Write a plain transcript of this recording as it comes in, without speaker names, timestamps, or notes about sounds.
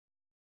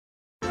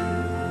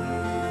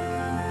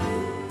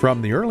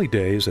From the early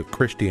days of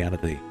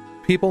Christianity,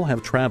 people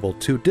have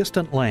traveled to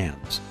distant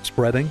lands,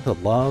 spreading the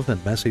love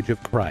and message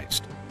of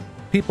Christ.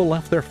 People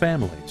left their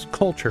families,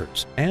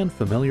 cultures, and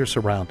familiar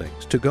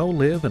surroundings to go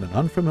live in an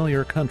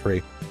unfamiliar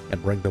country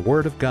and bring the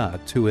Word of God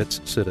to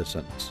its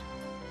citizens.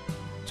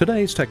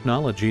 Today's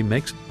technology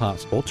makes it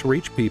possible to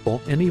reach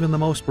people in even the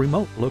most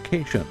remote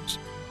locations.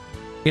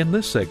 In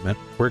this segment,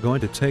 we're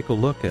going to take a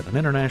look at an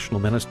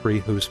international ministry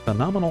whose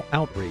phenomenal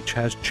outreach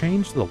has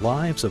changed the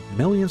lives of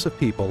millions of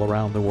people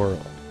around the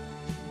world.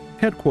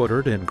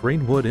 Headquartered in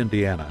Greenwood,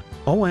 Indiana,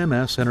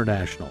 OMS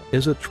International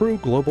is a true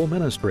global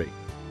ministry,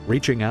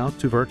 reaching out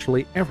to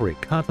virtually every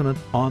continent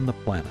on the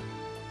planet.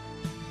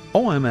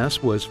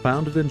 OMS was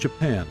founded in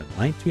Japan in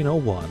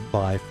 1901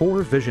 by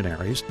 4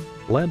 visionaries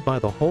led by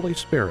the Holy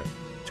Spirit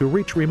to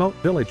reach remote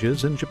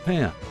villages in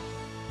Japan.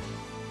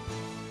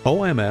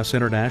 OMS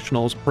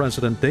International's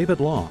President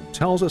David Long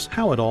tells us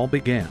how it all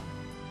began.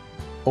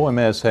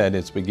 OMS had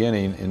its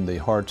beginning in the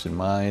hearts and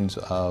minds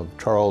of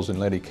Charles and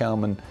Letty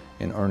Kalman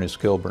and Ernest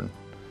Kilburn.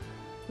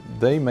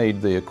 They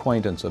made the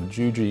acquaintance of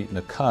Juji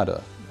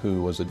Nakata,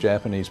 who was a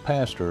Japanese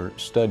pastor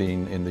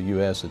studying in the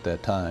U.S. at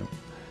that time.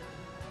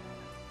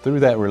 Through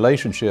that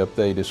relationship,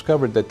 they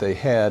discovered that they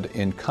had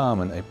in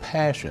common a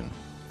passion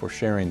for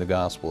sharing the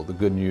gospel, the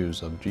good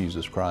news of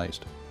Jesus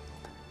Christ.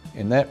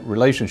 And that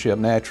relationship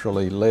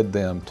naturally led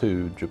them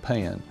to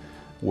Japan,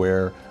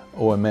 where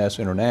OMS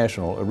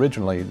International,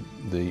 originally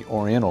the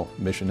Oriental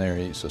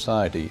Missionary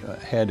Society,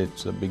 had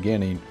its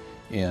beginning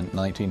in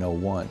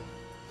 1901.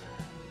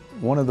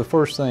 One of the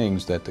first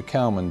things that the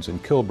Kalmans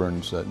and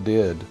Kilburns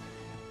did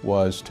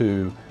was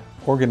to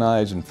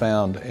organize and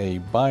found a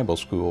Bible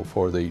school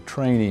for the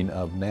training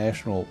of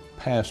national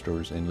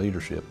pastors in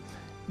leadership.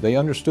 They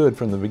understood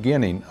from the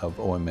beginning of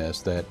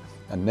OMS that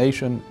a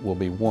nation will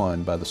be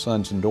won by the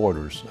sons and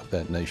daughters of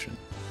that nation.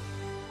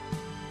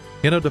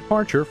 In a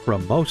departure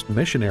from most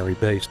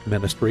missionary-based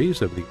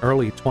ministries of the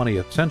early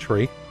 20th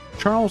century,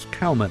 Charles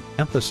Kalman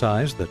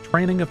emphasized the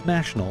training of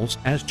nationals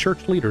as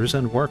church leaders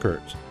and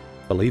workers,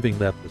 believing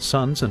that the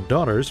sons and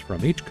daughters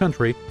from each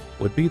country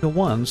would be the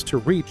ones to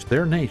reach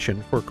their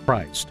nation for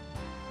Christ.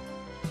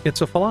 It's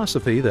a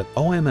philosophy that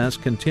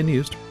OMS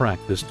continues to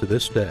practice to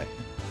this day.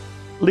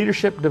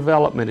 Leadership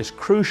development is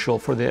crucial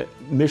for the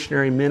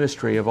missionary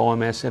ministry of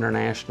OMS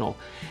International.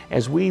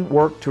 As we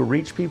work to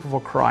reach people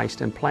for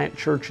Christ and plant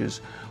churches,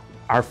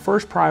 our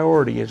first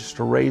priority is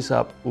to raise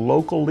up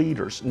local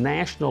leaders,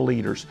 national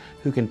leaders,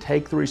 who can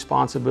take the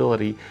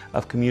responsibility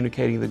of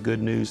communicating the good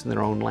news in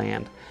their own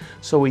land.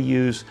 So we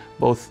use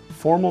both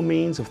formal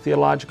means of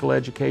theological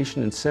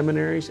education in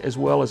seminaries as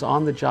well as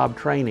on-the-job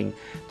training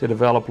to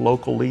develop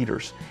local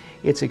leaders.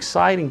 It's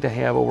exciting to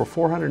have over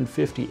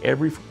 450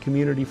 Every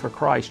Community for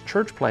Christ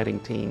church planting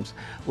teams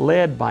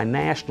led by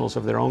nationals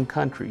of their own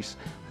countries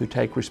who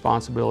take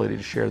responsibility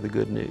to share the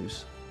good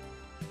news.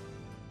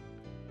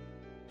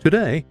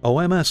 Today,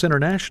 OMS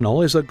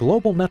International is a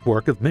global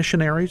network of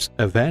missionaries,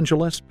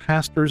 evangelists,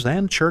 pastors,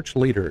 and church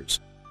leaders,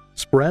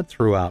 spread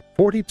throughout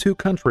 42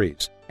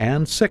 countries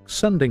and 6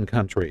 sending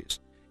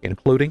countries,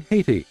 including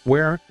Haiti,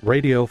 where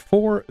Radio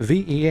 4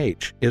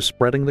 VEH is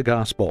spreading the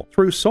gospel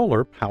through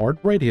solar-powered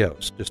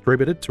radios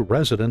distributed to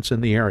residents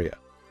in the area,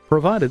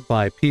 provided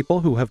by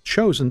people who have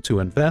chosen to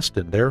invest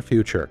in their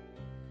future.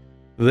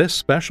 This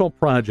special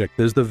project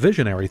is the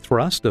visionary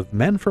thrust of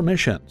Men for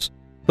Missions,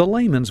 the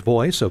layman's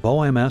voice of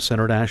OMS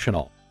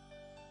International.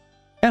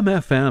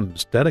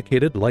 MFM's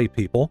dedicated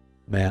laypeople,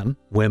 men,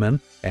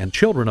 women, and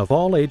children of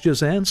all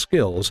ages and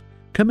skills,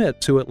 commit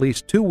to at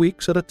least 2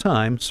 weeks at a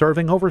time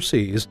serving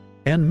overseas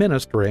and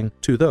ministering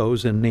to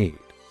those in need.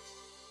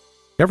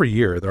 Every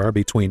year, there are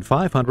between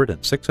 500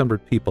 and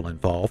 600 people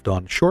involved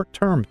on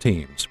short-term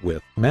teams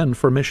with Men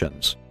for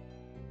Missions.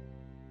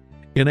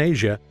 In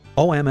Asia,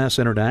 OMS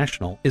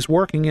International is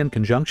working in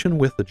conjunction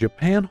with the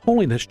Japan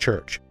Holiness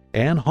Church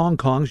and Hong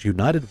Kong's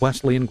United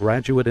Wesleyan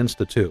Graduate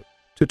Institute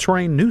to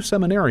train new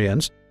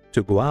seminarians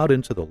to go out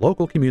into the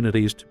local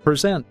communities to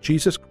present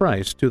Jesus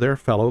Christ to their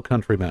fellow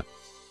countrymen.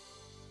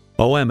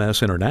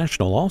 OMS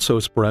International also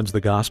spreads the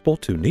gospel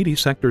to needy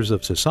sectors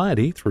of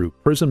society through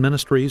prison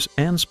ministries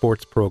and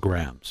sports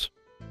programs.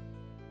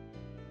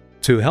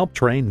 To help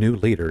train new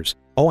leaders,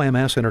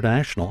 OMS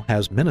International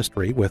has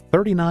ministry with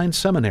 39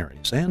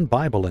 seminaries and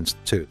Bible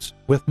institutes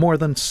with more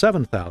than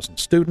 7,000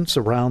 students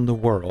around the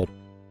world,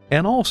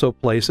 and also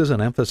places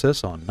an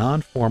emphasis on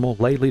non-formal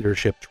lay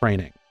leadership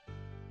training.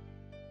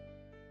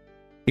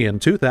 In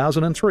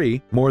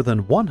 2003, more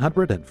than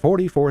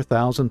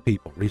 144,000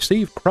 people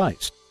received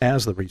Christ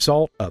as the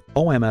result of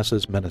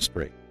OMS's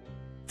ministry.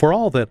 For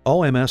all that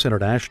OMS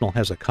International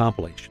has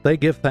accomplished, they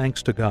give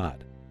thanks to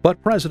God.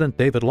 But President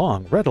David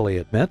Long readily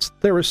admits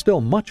there is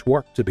still much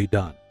work to be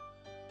done.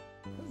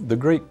 The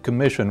Great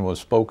Commission was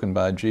spoken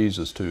by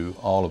Jesus to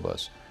all of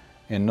us,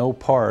 and no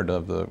part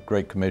of the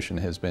Great Commission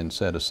has been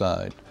set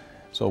aside.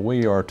 So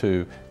we are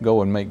to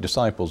go and make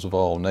disciples of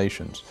all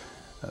nations.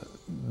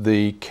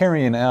 The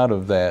carrying out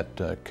of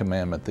that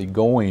commandment, the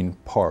going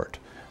part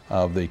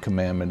of the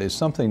commandment, is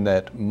something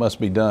that must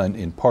be done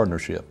in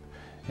partnership.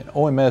 And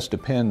OMS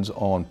depends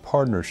on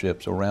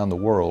partnerships around the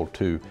world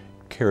to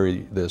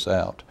carry this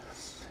out.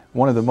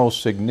 One of the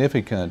most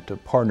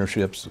significant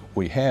partnerships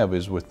we have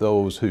is with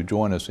those who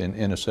join us in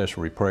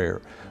intercessory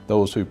prayer,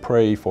 those who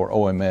pray for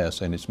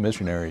OMS and its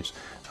missionaries,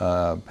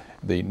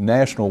 the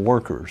national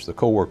workers, the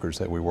co-workers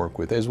that we work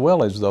with, as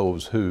well as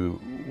those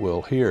who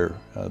will hear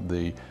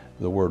the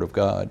Word of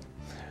God.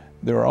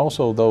 There are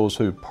also those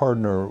who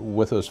partner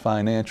with us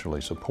financially,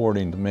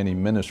 supporting the many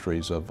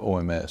ministries of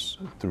OMS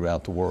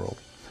throughout the world.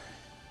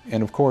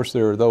 And of course,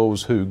 there are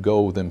those who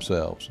go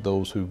themselves,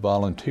 those who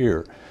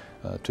volunteer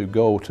to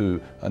go to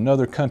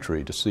another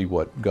country to see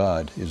what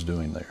God is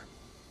doing there.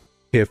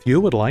 If you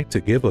would like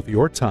to give of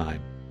your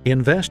time,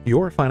 invest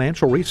your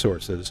financial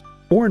resources,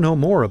 or know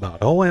more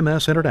about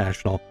OMS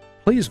International,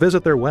 please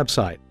visit their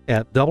website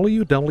at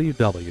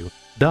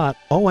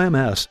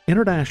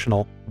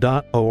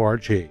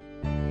www.omsinternational.org.